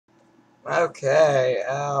Okay,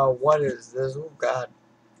 what is this? Oh god.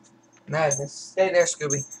 Madness. Stay there,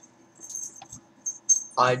 Scooby.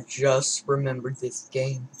 I just remembered this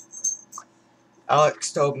game.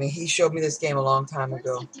 Alex told me, he showed me this game a long time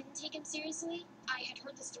ago. I didn't take him seriously. I had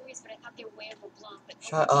heard the stories, but I thought they were way overblown. But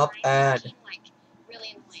Shut up, Ad. became, really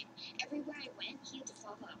annoying. Everywhere I went, he had to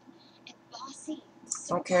follow. And bossy.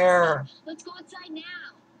 So Don't care. bossy. Let's go outside now.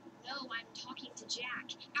 No, I'm talking to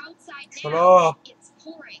Jack. Outside now. Shut up. It's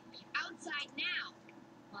pouring. Outside now.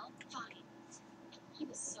 Well, fine. He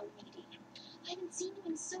was so needy. I haven't seen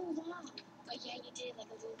you in so long. But yeah, you did like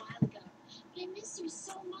a little while ago. But I miss you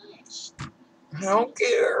so much. I don't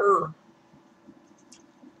care.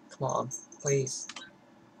 Come on, please.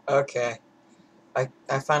 Okay. I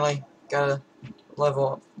finally got a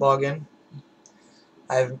level login.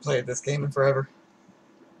 I haven't played this game in forever.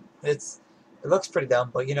 It looks pretty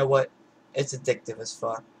dumb, but you know what? It's addictive as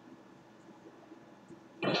fuck.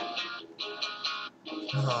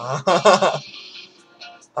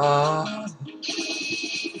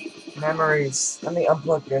 Memories. Let me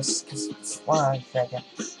unplug this, because it's 1 second.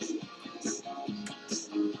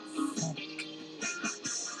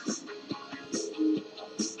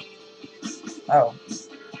 Oh.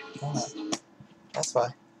 That's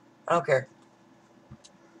fine. I don't care.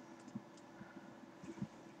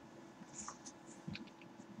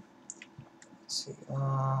 Let's see,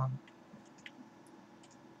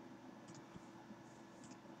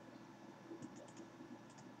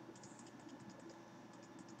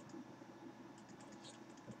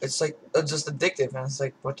 it's like, just addictive, and it's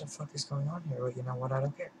like, what the fuck is going on here? Well, you know what, I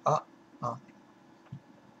don't care. Oh.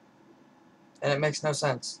 And it makes no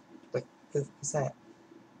sense. Like, what's that?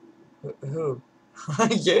 Who?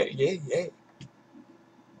 Yeah.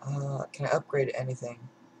 Can I upgrade anything?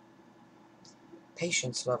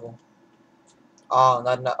 Patience level. Oh,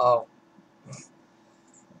 no, oh.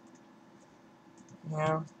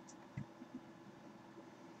 Yeah.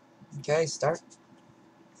 Okay, start.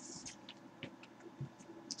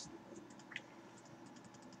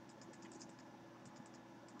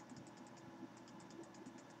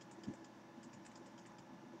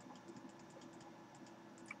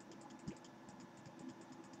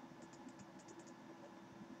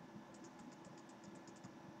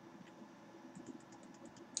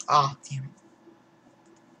 Ah, damn it.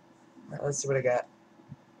 Alright, let's see what I got.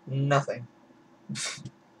 Nothing.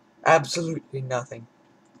 Absolutely nothing.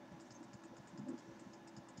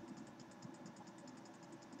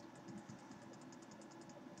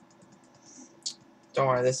 Don't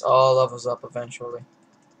worry, this all levels up eventually.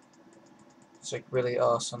 It's like really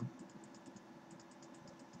awesome.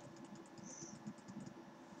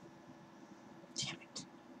 Damn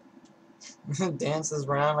it. Dances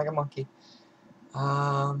around like a monkey.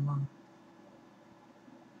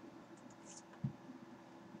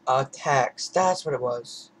 Attacks. That's what it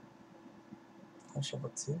was. Push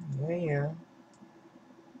level 2. Yeah.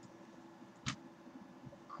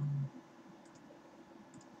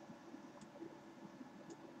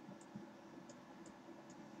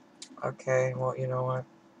 Okay, well, you know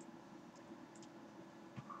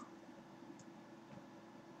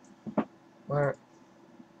what? Where?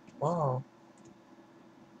 Whoa.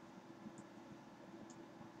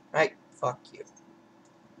 Right, fuck you.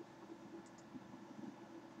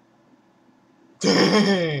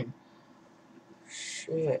 Dang!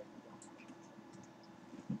 Shit.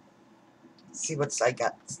 Let's see what I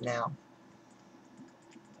got now.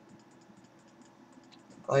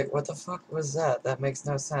 Like, what the fuck was that? That makes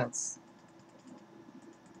no sense.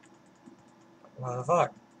 What the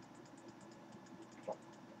fuck?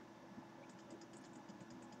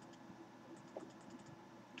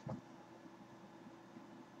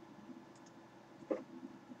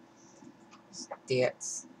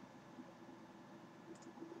 Stats.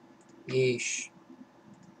 Yeesh.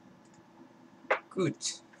 Good.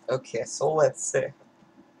 Okay, so let's see.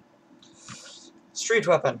 Street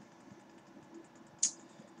weapon.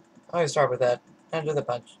 I start with that. Enter the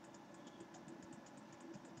punch.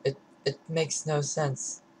 It makes no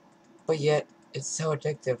sense, but yet it's so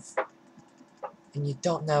addictive, and you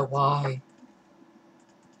don't know why.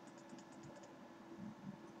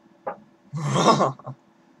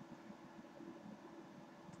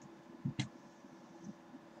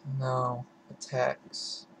 No.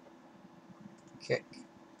 Attacks. Kick.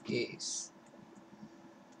 Geese.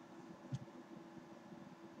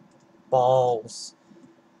 Balls.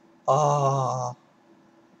 Ah.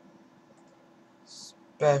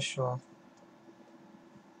 Special.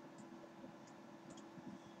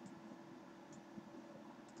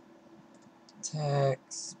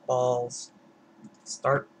 Attacks. Balls.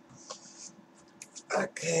 Start.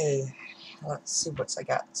 Okay. Let's see what I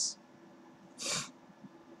got.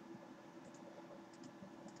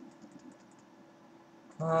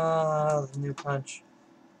 The new punch.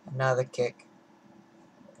 Another kick.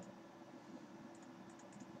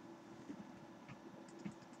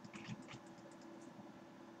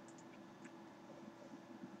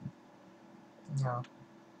 No.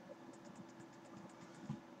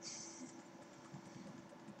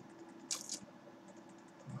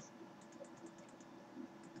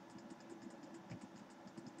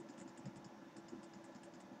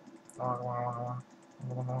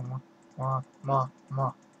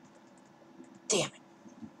 Damn it.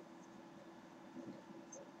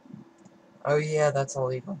 Oh yeah, that's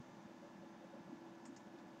illegal.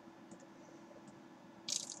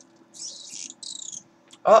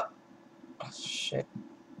 Oh! Oh shit.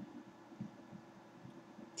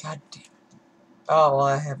 God damn it. Oh, well,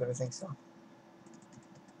 I have everything, so.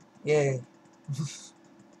 Yay. This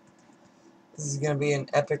is gonna be an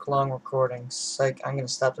epic long recording. Psych, I'm gonna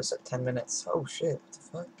stop this at 10 minutes. Oh shit, what the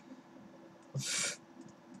fuck?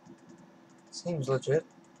 Seems legit.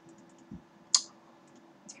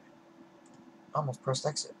 Almost pressed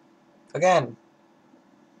exit. Again!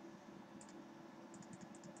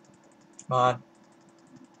 Come on.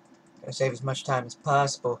 Gotta save as much time as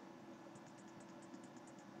possible.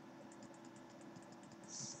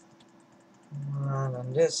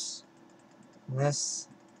 And this. And this.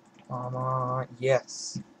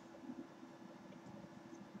 Yes.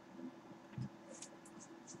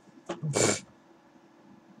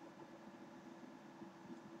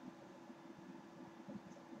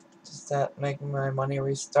 Does that make my money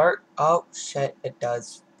restart? Oh shit, it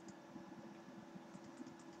does.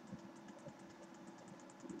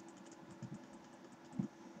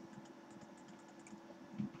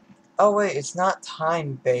 Oh wait, it's not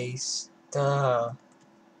time-based. Duh.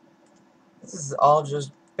 This is all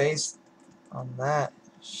just based on that.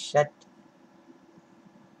 Shit.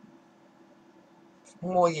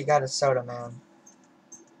 Well, you got a soda, man.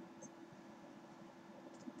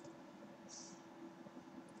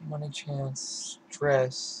 Money, chance,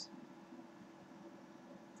 stress,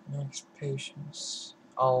 next patience.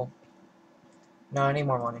 Oh. No, I need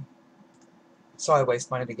more money. So I waste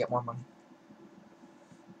money to get more money.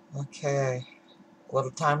 Okay. A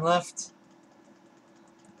little time left.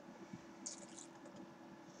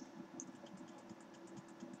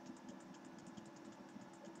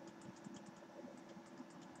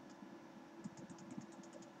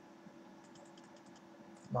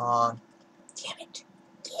 Come on. Damn it.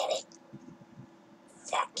 Damn it.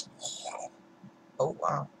 Fucking hell. Oh,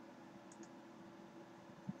 wow.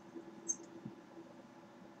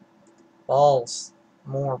 Balls.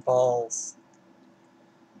 More balls.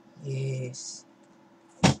 Yes.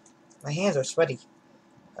 My hands are sweaty.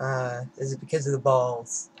 Is it because of the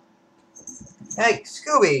balls? Hey,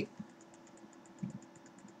 Scooby!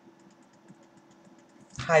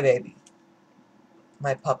 Hi, baby.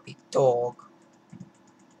 My puppy dog.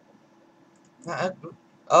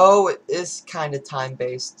 Oh, it is kind of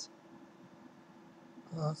time-based.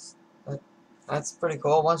 Oh, that's pretty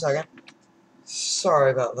cool. 1 second.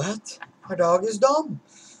 Sorry about that. My dog is dumb.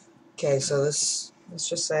 Okay, so let's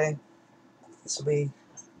just say this will be.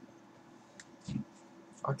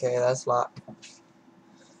 Okay, that's locked.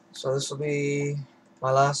 So this will be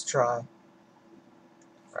my last try.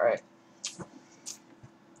 Alright.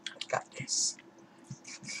 Got this.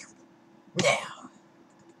 Now.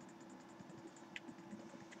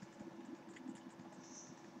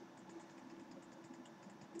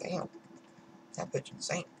 Damn. That bitch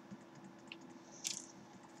insane.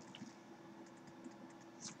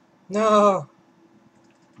 No.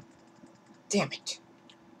 Damn it.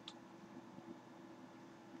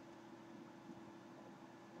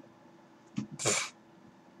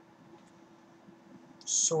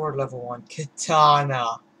 Sword level 1.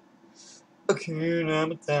 Katana. Akuna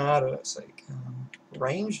Matata. It's like,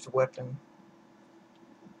 ranged weapon.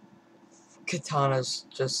 Katana's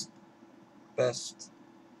just best.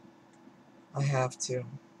 I have to.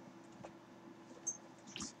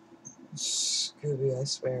 Scooby, I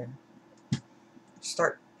swear.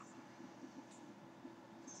 Start.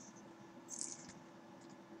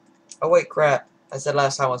 Oh wait, crap. I said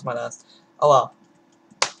last time was my last. Oh well.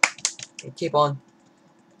 Keep on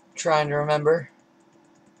trying to remember.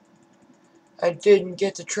 I didn't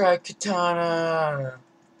get to try Katana.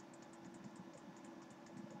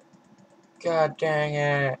 God dang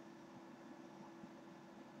it.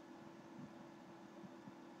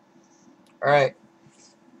 Alright.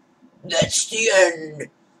 That's the end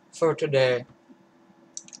for today.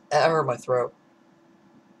 That hurt my throat.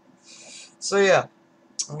 So yeah,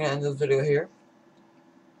 I'm gonna end the video here.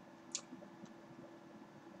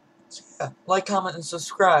 Yeah, like, comment, and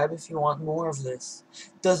subscribe if you want more of this.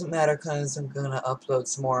 Doesn't matter because I'm gonna upload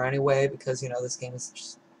some more anyway because, you know, this game is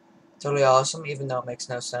just totally awesome, even though it makes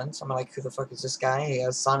no sense. I'm like, who the fuck is this guy? He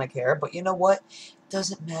has Sonic hair, but you know what?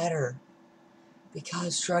 Doesn't matter.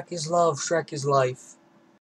 Because Shrek is love, Shrek is life.